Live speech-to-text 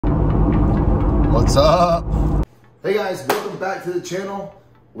What's up? Hey guys, welcome back to the channel.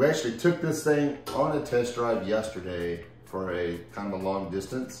 We actually took this thing on a test drive yesterday for a kind of a long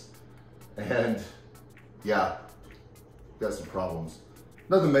distance. And yeah, got some problems.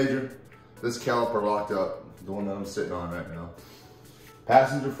 Nothing major. This caliper locked up, the one that I'm sitting on right now.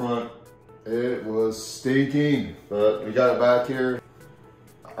 Passenger front, it was stinking, but we got it back here.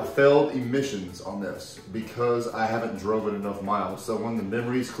 I failed emissions on this because I haven't drove it enough miles. So when the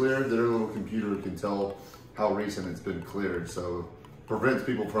memory's cleared, their little computer can tell how recent it's been cleared. So prevents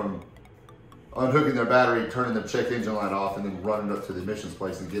people from unhooking their battery, turning their check engine light off, and then running up to the emissions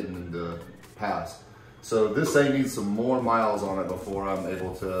place and getting them to pass. So this thing needs some more miles on it before I'm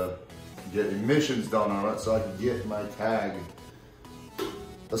able to get emissions done on it so I can get my tag.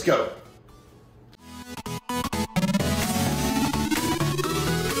 Let's go.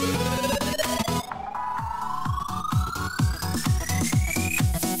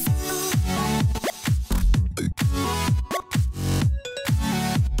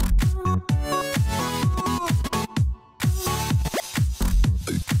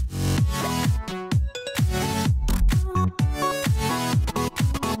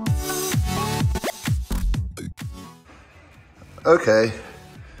 Okay,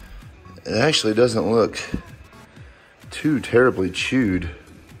 it actually doesn't look too terribly chewed.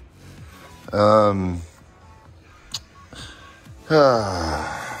 It's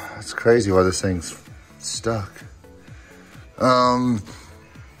crazy why this thing's stuck.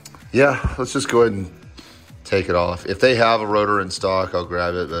 Yeah, let's just go ahead and take it off. If they have a rotor in stock, I'll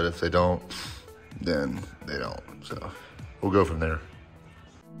grab it, but if they don't, then they don't. So we'll go from there.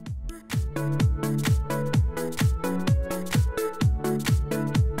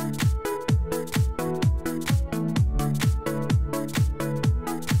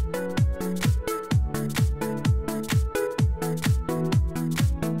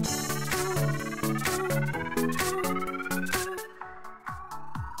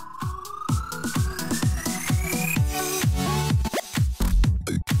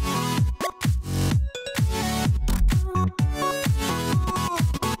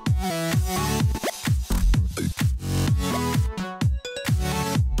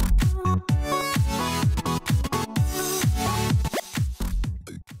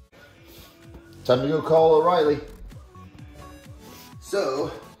 Time to go call O'Reilly.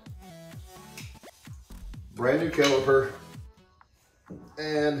 So, brand new caliper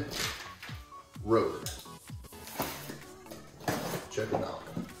and rotor. Check them out.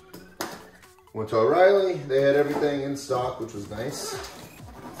 Went to O'Reilly, they had everything in stock, which was nice.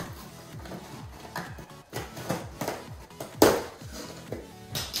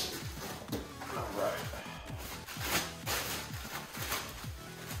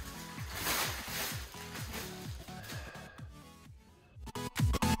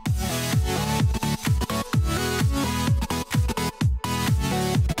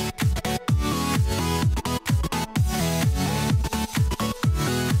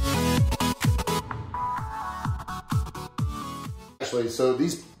 So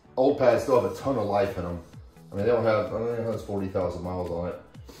these old pads still have a ton of life in them. I mean, they don't have, I don't know, it has 40,000 miles on it.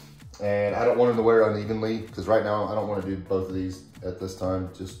 And I don't want them to wear unevenly because right now I don't want to do both of these at this time.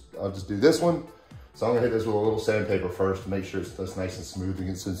 I'll just do this one. So I'm gonna hit this with a little sandpaper first to make sure it's nice and smooth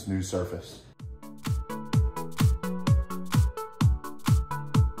against this new surface.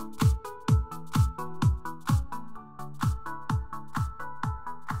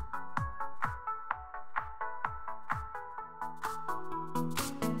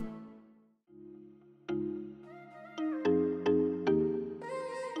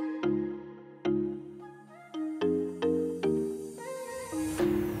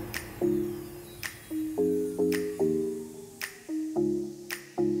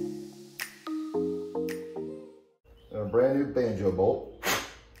 Brand new banjo bolt,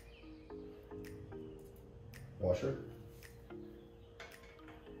 washer,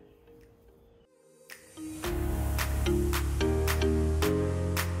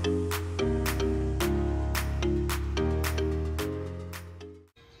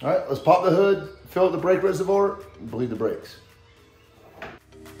 all right, let's pop the hood, fill up the brake reservoir, and bleed the brakes.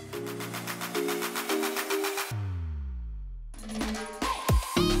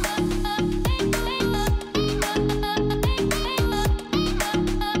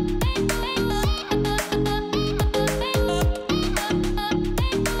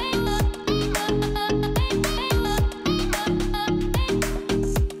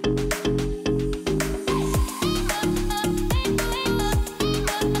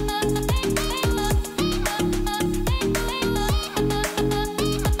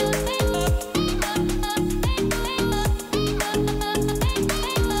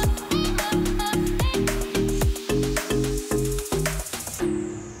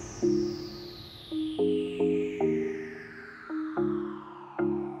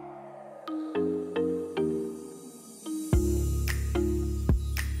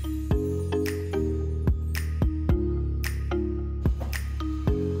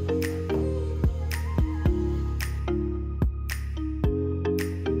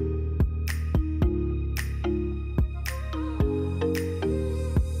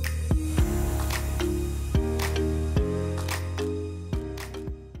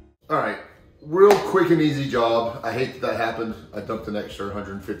 quick and easy job. I hate that happened. I dumped an extra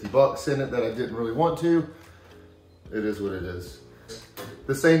 150 bucks in it that I didn't really want to. It is what it is.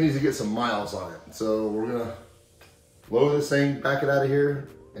 This thing needs to get some miles on it. So we're gonna lower this thing, back it out of here,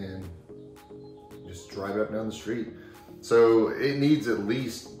 and just drive it up down the street. So it needs at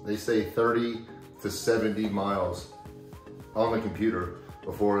least, they say 30 to 70 miles on the computer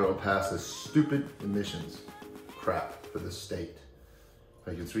before it'll pass this stupid emissions crap for the state.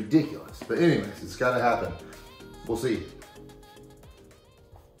 Like, it's ridiculous. But anyways, it's gotta happen. We'll see.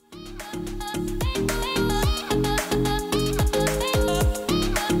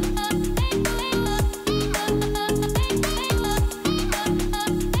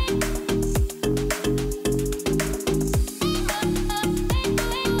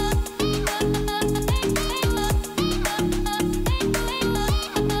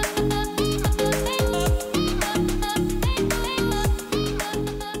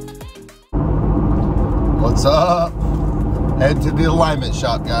 What's up? Head to the alignment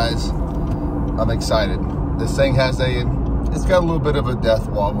shop, guys. I'm excited. This thing has it's got a little bit of a death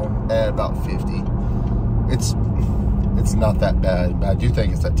wobble at about 50. It's not that bad, but I do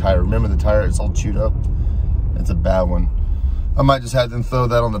think it's that tire. Remember the tire, it's all chewed up. It's a bad one. I might just have them throw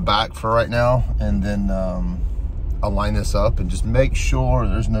that on the back for right now, and then I'll line this up and just make sure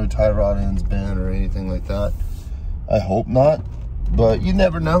there's no tie rod ends bent or anything like that. I hope not, but you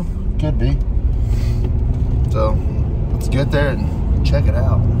never know. Could be. So let's get there and check it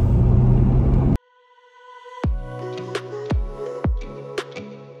out.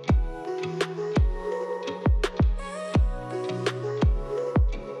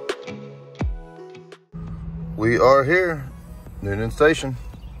 We are here, Noonan Station.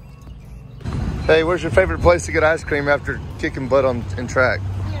 Hey, where's your favorite place to get ice cream after kicking butt in track?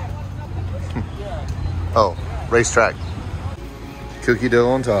 Oh, racetrack. Cookie dough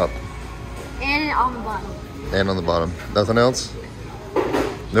on top. And on the bottom. And on the bottom. Nothing else?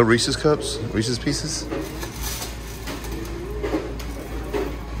 No Reese's cups? Reese's pieces?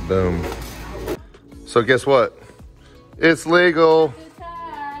 Boom. So guess what? It's legal.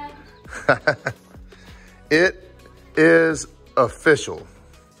 It is official.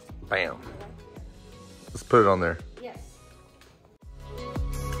 Bam. Let's put it on there. Yes.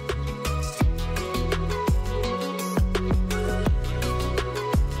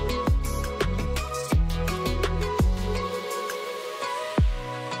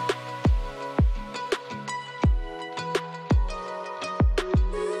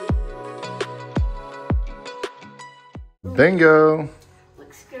 Bingo.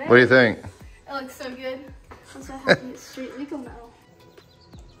 Looks good. What do you think? It looks so good. I'm so happy it's street legal now.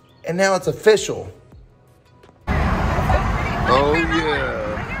 And now it's official. Oh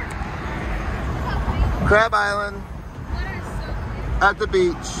yeah. Crab Island at the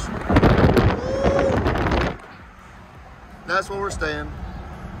beach. That's where we're staying.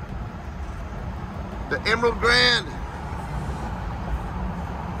 The Emerald Grand.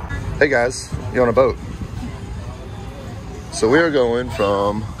 Hey guys, you on a boat? So we are going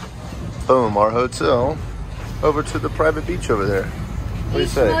from, boom, our hotel over to the private beach over there. What do you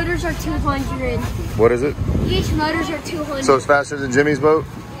say? Each motors are 200. What is it? Each motors are 200. So it's faster than Jimmy's boat?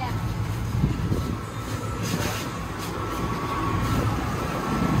 Yeah.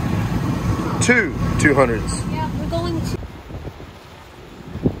 Two 200s. Yeah, we're going to.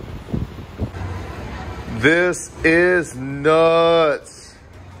 This is nuts.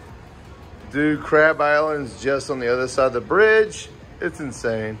 Dude, Crab Island's just on the other side of the bridge. It's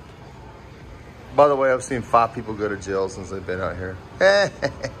insane. By the way, I've seen 5 people go to jail since they've been out here.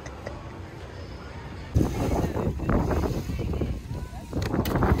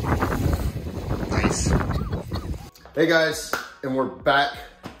 Nice. Hey guys, and we're back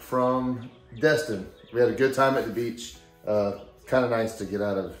from Destin. We had a good time at the beach. Kind of nice to get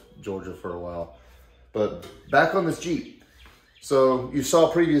out of Georgia for a while. But back on this Jeep. So you saw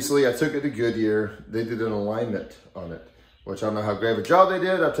previously, I took it to Goodyear. They did an alignment on it, which I don't know how great of a job they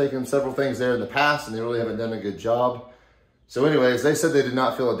did. I've taken several things there in the past and they really haven't done a good job. So anyways, they said they did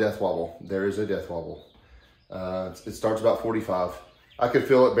not feel a death wobble. There is a death wobble. It starts about 45. I could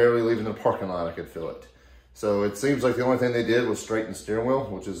feel it barely leaving the parking lot. I could feel it. So it seems like the only thing they did was straighten the steering wheel,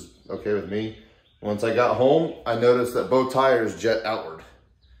 which is okay with me. Once I got home, I noticed that both tires jet outward.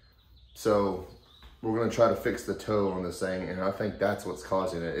 So we're gonna try to fix the toe on this thing, and I think that's what's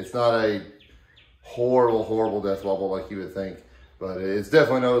causing it. It's not a horrible, horrible death wobble like you would think, but it's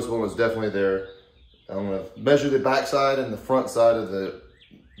definitely noticeable. It's definitely there. I'm gonna measure the backside and the front side of the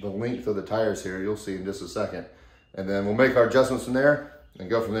length of the tires here. You'll see in just a second. And then we'll make our adjustments from there and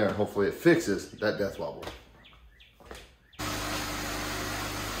go from there. Hopefully it fixes that death wobble.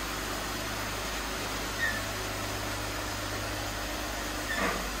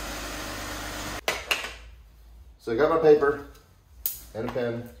 So I got my paper and a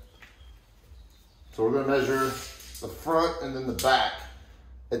pen. So we're gonna measure the front and then the back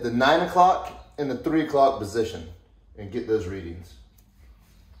at the 9 o'clock and the 3 o'clock position and get those readings.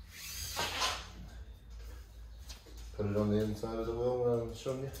 Put it on the inside of the wheel when I'm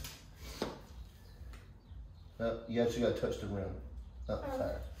showing you. You actually gotta touch the rim, not the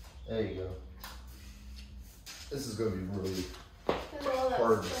tire. There you go. This is gonna be really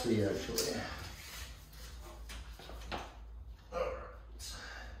hard to see actually. Alright.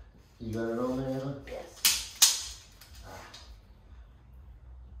 You got it on there, Anna? Yes.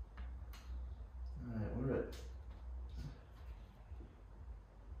 Alright, we're at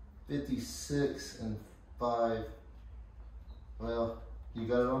 56 and 5. Well, you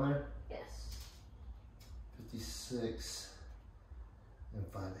got it on there? Yes. 56 and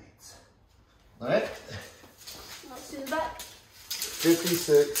 5/8. Alright? Let's do the back.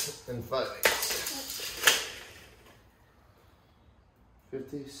 56 and 5/8.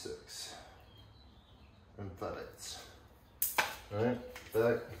 56 and 5/8. Alright,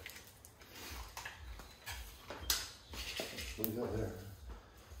 back. What do you got there?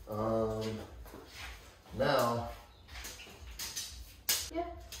 Now, Yeah.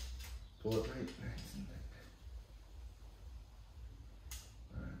 pull it right.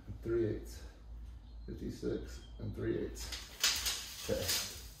 Alright, 3/8. 56 and 3/8. Okay.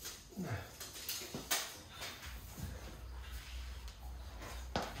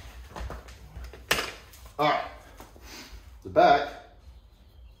 All right. The back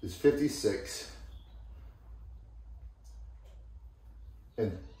is 56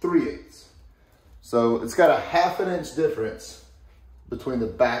 and 3/8. So it's got a 1/2 inch difference between the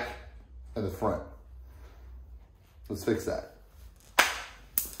back and the front. Let's fix that.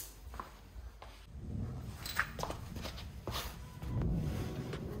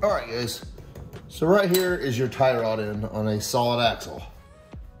 All right, guys. So right here is your tie rod end on a solid axle.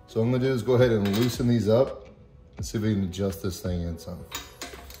 So what I'm gonna do is go ahead and loosen these up and see if we can adjust this thing in some.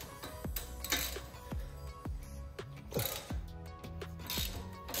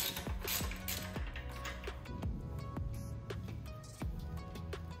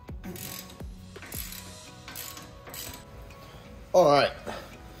 All right.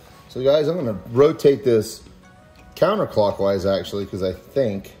 So guys, I'm gonna rotate this counterclockwise actually, because I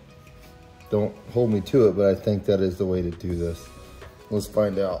think, don't hold me to it, but I think that is the way to do this. Let's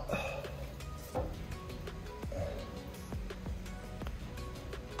find out.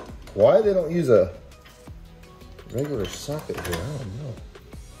 Why they don't use a regular socket here, I don't know.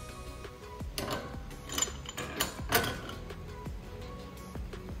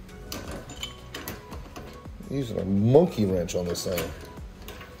 Using a monkey wrench on this thing.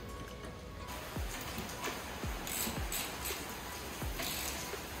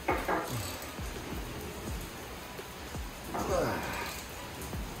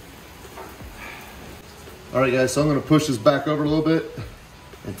 All right, guys, so I'm gonna push this back over a little bit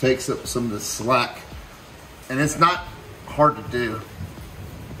and take some of the slack. And it's not hard to do.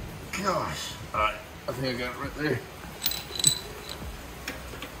 Gosh. All right, I think I got it right there.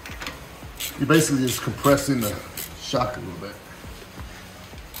 You're basically just compressing the shock a little bit.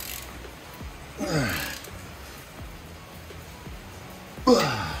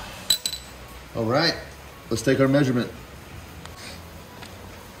 All right, let's take our measurement.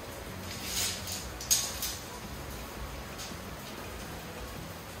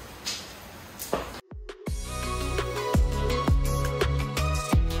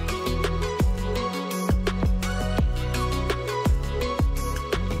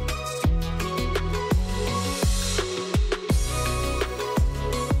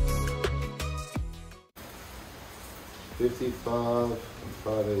 .55 and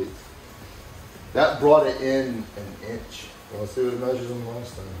 5/8. That brought it in an inch. Well, let's see what it measures on the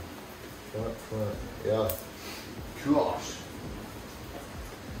last time. Front. Yeah. Gosh.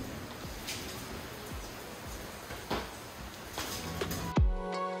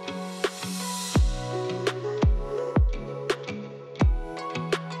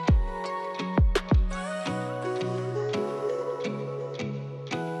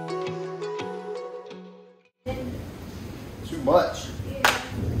 Too much. Yeah.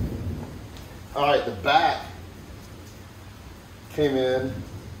 All right, the back came in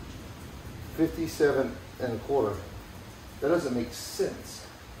 57 1/4. That doesn't make sense.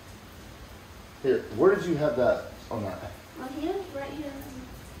 Here, where did you have that on that? On here, right here.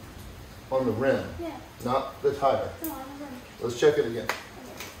 On the rim, Yeah. not the tire. No, on the rim. Let's check it again.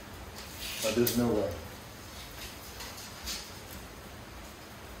 Okay. There's no way.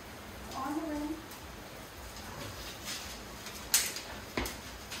 On the rim.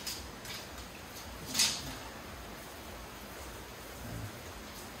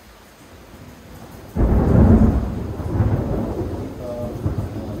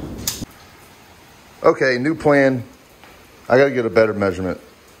 Okay, new plan. I gotta get a better measurement.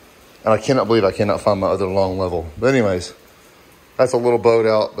 And I cannot believe I cannot find my other long level. But anyways, that's a little bowed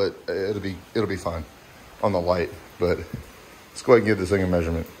out, but it'll be fine on the light. But let's go ahead and give this thing a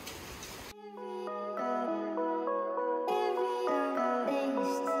measurement.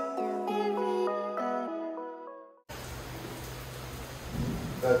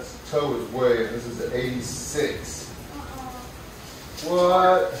 That's toe is way, and this is at 86.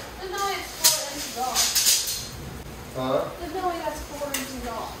 What? There's no way it's 4 inches off. Huh? There's no way that's 4 inches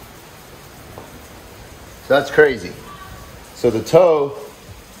off. That's crazy. So the toe,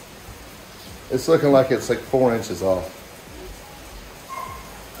 it's looking like it's like 4 inches off.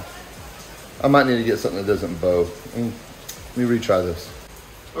 I might need to get something that doesn't bow. Let me retry this.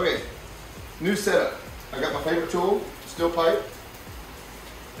 Okay, new setup. I got my favorite tool, steel pipe,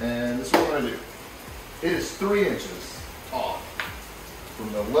 and this is what I'm gonna do. It is 3 inches off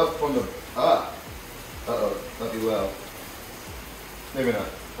from the left, from the, uh-oh, not too loud. Maybe not,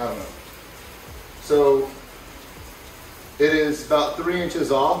 I don't know. So, it is about 3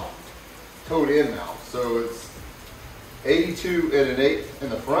 inches off, towed in now. So it's 82 and 1/8 in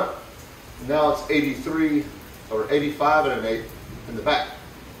the front. Now it's 83 or 85 and 1/8 in the back.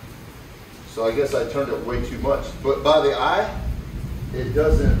 So I guess I turned it way too much. But by the eye, it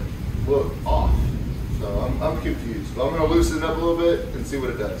doesn't look off. So I'm confused. But I'm gonna loosen it up a little bit and see what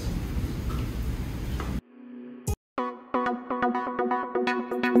it does.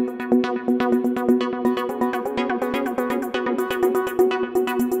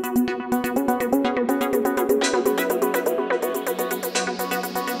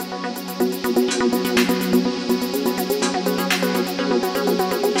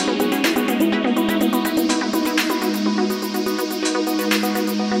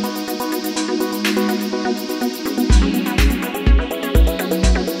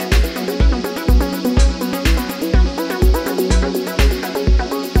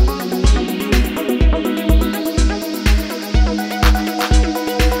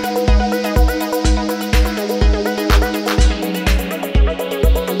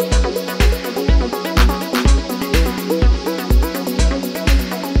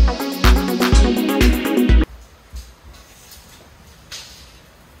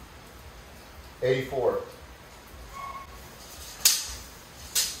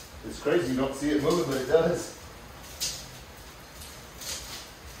 It's crazy, you don't see it moving, but it does.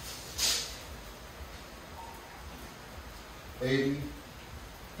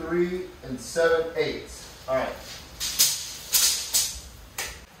 $83 7/8. All right.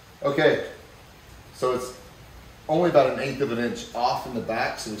 Okay, so it's only about 1/8 of an inch off in the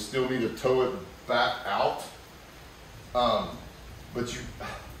back, so we still need to tow it back out.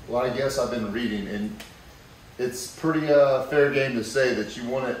 Well, I guess I've been reading, and it's pretty fair game to say that you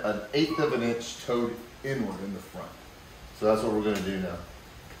want it 1/8 of an inch towed inward in the front. So that's what we're gonna do now.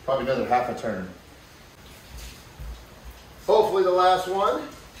 Probably another half a turn. Hopefully the last one.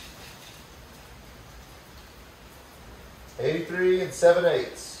 83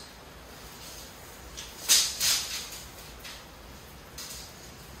 7/8.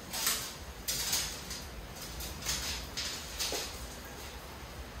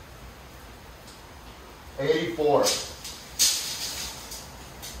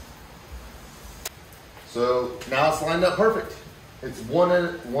 So now it's lined up perfect. It's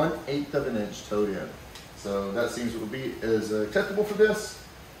 1/8 of an inch towed in. So that seems to be as acceptable for this.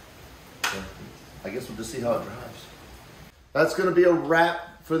 So I guess we'll just see how it drives. That's gonna be a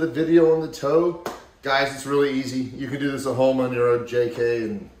wrap for the video on the tow. Guys, it's really easy. You can do this at home on your JK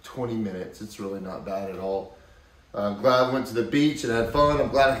in 20 minutes. It's really not bad at all. I'm glad I went to the beach and had fun. I'm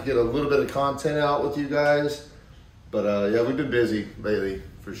glad I could get a little bit of content out with you guys. But yeah, we've been busy lately,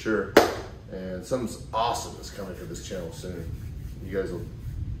 for sure. And something awesome is coming for this channel soon. You guys will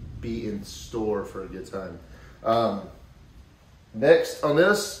be in store for a good time. Next on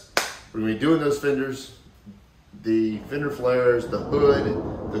this, we're gonna be doing those fenders, the fender flares, the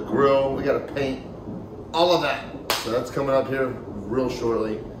hood, the grill. We gotta paint all of that. So that's coming up here real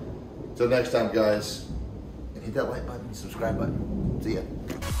shortly. Till next time, guys. And hit that like button, subscribe button. See ya.